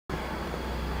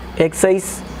exercise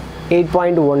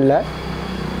 8.1ல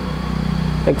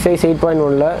exercise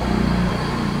 8.1ல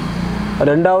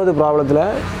ரெண்டாவது ப்ராப்ளத்தில்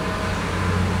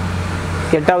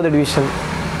எட்டாவது division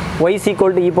y is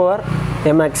equal to e power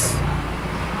mx.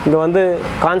 இங்கே வந்து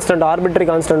கான்ஸ்டன்ட் ஆர்பிட்ரரி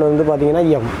கான்ஸ்டன்ட் வந்து பார்த்தீங்கன்னா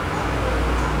m.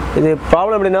 இது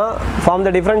ப்ராப்ளம் எப்படின்னா form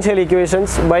the differential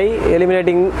equations by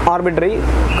eliminating arbitrary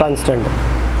constant.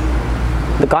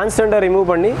 இந்த கான்ஸ்டண்ட்டை ரிமூவ்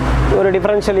பண்ணி ஒரு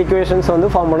டிஃபரன்ஷியல் ஈக்குவேஷன்ஸ் வந்து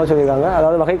ஃபார்ம் பண்ண சொல்லியிருக்காங்க.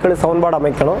 அதாவது வகைக்கெழு சமன்பாடு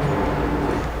அமைக்கணும்.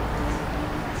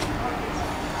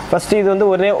 ஃபஸ்ட்டு இது வந்து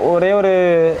ஒரே ஒரு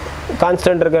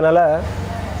கான்ஸ்டன்ட் இருக்கிறதுனால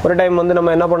ஒரு டைம் வந்து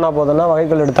நம்ம என்ன பண்ணால் போதும்னா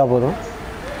வகைக்கெழு எடுத்தால் போதும்.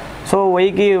 ஸோ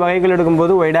ஒய்க்கு வகைக்கெழு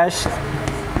எடுக்கும்போது y dash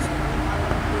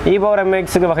e power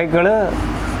mxக்கு வகைக்கெழு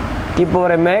e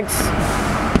power mx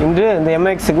இன்று இந்த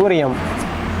mxக்கு ஒரு m.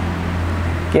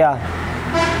 ஓகேயா?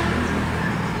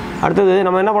 அடுத்தது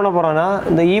நம்ம என்ன பண்ண போகிறோம்னா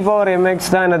இந்த e power mx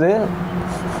தான் என்னது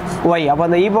y. அப்போ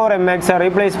அந்த e power mxஐ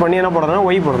ரீப்ளேஸ் பண்ணி என்ன போடுறோம்னா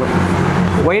y போடுறோம்.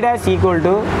 y dash equal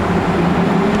to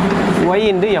y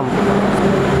into m.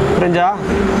 புரிஞ்சா?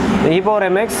 e power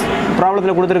mx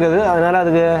ப்ராப்ளத்தில் கொடுத்துருக்குது, அதனால்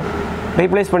அதுக்கு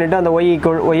ரீப்ளேஸ் பண்ணிவிட்டு அந்த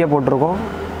ஒய்யை போட்டிருக்கோம்.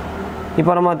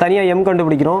 இப்போ நம்ம தனியாக m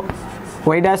கண்டுபிடிக்கிறோம்.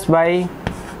 y dash by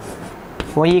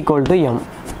y equal to m.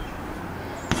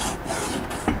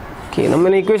 Okay, நம்ம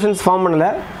இன்னும் ஈக்குவேஷன்ஸ் ஃபார்ம் பண்ணலை.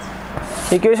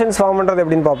 ஈக்குவேஷன்ஸ் ஃபார்ம் பண்ணுறது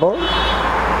எப்படின்னு பார்ப்போம்.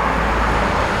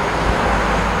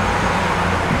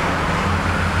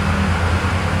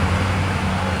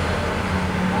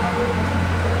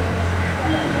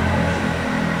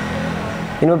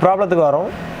 இன்னொரு ப்ராப்ளத்துக்கு வரோம்.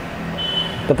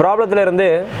 இந்த ப்ராப்ளத்தில் இருந்து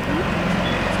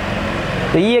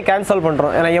ஈயை கேன்சல்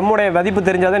பண்ணுறோம். ஏன்னா எம்முடைய மதிப்பு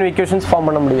தெரிஞ்சால் தான் ஈக்குவேஷன்ஸ் ஃபார்ம்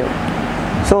பண்ண முடியும்.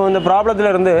 ஸோ இந்த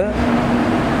ப்ராப்ளத்தில் இருந்து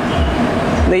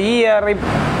இந்த ஈயை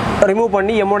ரிமூவ்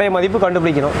பண்ணி எம்முடைய மதிப்பு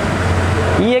கண்டுபிடிக்கணும்.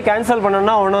 ஈயை கேன்சல்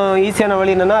பண்ணோன்னா ஒன்றும் ஈஸியான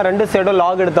வழி என்னென்னா ரெண்டு சைடும்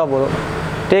லாக் எடுத்தால் போதும்.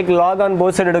 Take lock on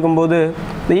both side எடுக்கும்போது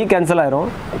இந்த ஈ கேன்சல் ஆயிரும்,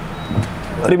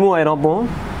 ரிமூவ் ஆயிரும்.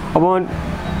 அப்போ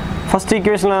ஃபஸ்ட்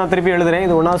ஈக்குவேஷனில் நான் திருப்பி எழுதுகிறேன்.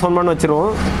 இது ஒன்றாவது சமன்பாடு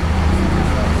வச்சுருவோம்.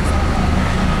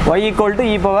 y equal to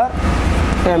e power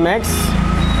mx.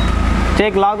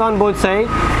 Take log on both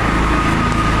sides.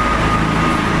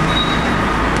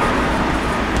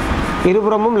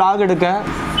 இருபுறமும் லாக் எடுக்க.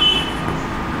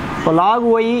 இப்போ log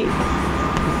y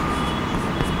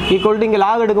equal to இங்கே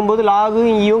லாக் எடுக்கும்போது லாகும்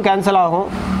ஈயும் கேன்சல் ஆகும்,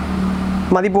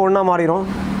 மதிப்பு ஒன்றா மாறிடும்.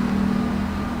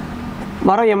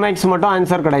 mx மட்டும்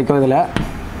ஆன்சர் கிடைக்கும் இதில்.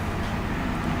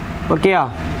 ஓகேயா?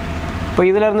 இப்போ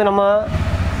இதிலேருந்து நம்ம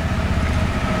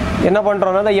என்ன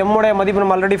பண்ணுறோம்னா இந்த எம்முடைய மதிப்பு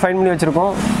நம்ம ஆல்ரெடி ஃபைண்ட் பண்ணி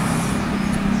வச்சுருக்கோம்,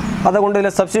 அதை கொண்டு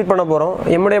இதில் சப்ஸ்டியூட் பண்ண போகிறோம்.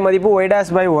 எம்முடைய மதிப்பு y dash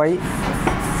by y.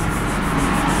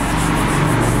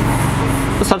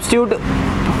 Substitute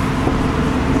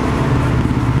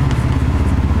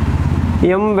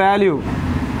m value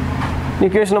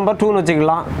equation number 2ன்னு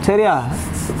வச்சுக்கலாம். சரியா?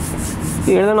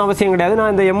 எழுதணும் அவசியம் கிடையாது.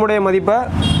 நான் இந்த எம்முடைய மதிப்பை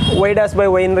y dash by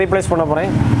y ன்னு ரீப்ளேஸ் பண்ண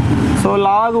போகிறேன். So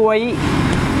log y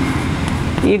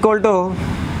equal to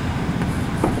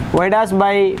y dash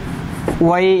by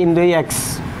y into x.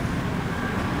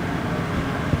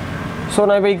 So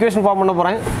நான் இப்போ ஈக்குவேஷன் ஃபார்ம் பண்ண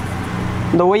போகிறேன்.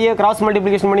 இந்த ஒய்யை கிராஸ்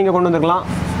மல்டிப்ளிகேஷன் பண்ணி இங்கே கொண்டு வந்துருக்கலாம்.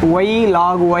 y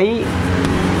log y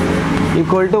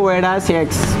equal to y dash x.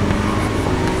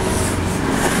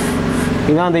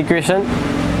 இதுதான் அந்த ஈக்குவேஷன்.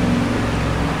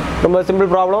 ரொம்ப சிம்பிள்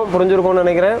ப்ராப்ளம், புரிஞ்சிருக்கும்னு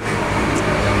நினைக்கிறேன்.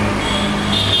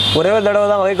 ஒரே ஒரு தடவை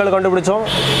தான் வகைக்கெழு கண்டுபிடிச்சோம்.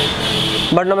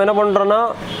 பட் நம்ம என்ன பண்ணுறோன்னா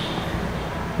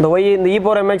இந்த y இந்த e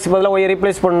power mx பதிலாக y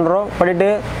ரீப்ளேஸ் பண்ணுறோம், பண்ணிவிட்டு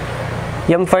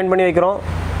m ஃபைண்ட் பண்ணி வைக்கிறோம்.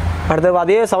 அடுத்து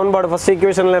அதே சமன்பாடு ஃபஸ்ட்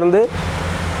ஈக்குவேஷனில் இருந்து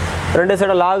ரெண்டு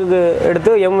சைடு லாகு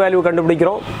எடுத்து m வேல்யூ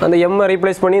கண்டுபிடிக்கிறோம். அந்த m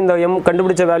ரீப்ளேஸ் பண்ணி இந்த m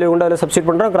கண்டுபிடிச்ச வேல்யூ கொண்டு அதில் சப்ஸ்டியூட்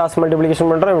பண்ணுறோம், கிராஸ்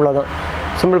மல்டிப்ளிகேஷன் பண்ணுறோம். இவ்வளோதான்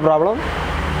சிம்பிள் ப்ராப்ளம்.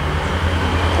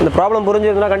 இந்த ப்ராப்ளம்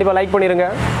புரிஞ்சிருந்தா கண்டிப்பாக லைக் பண்ணிடுங்க.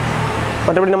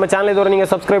 மற்றபடி நம்ம சேனல் இதுவரை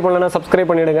நீங்கள் சப்ஸ்கிரைப் பண்ணலன்னா சப்ஸ்கிரைப்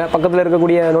பண்ணிவிடுங்க. பக்கத்தில்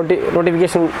இருக்கக்கூடிய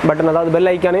நோட்டிஃபிகேஷன் பட்டன், அதாவது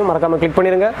பெல் ஐக்கானையும் மறக்காமல் கிளிக்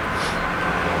பண்ணிடுங்க.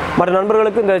 மற்ற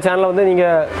நண்பர்களுக்கு இந்த சேனலை வந்து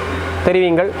நீங்கள்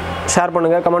தெரிவிங்கள், ஷேர்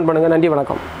பண்ணுங்கள், கமெண்ட் பண்ணுங்கள். நன்றி,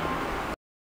 வணக்கம்.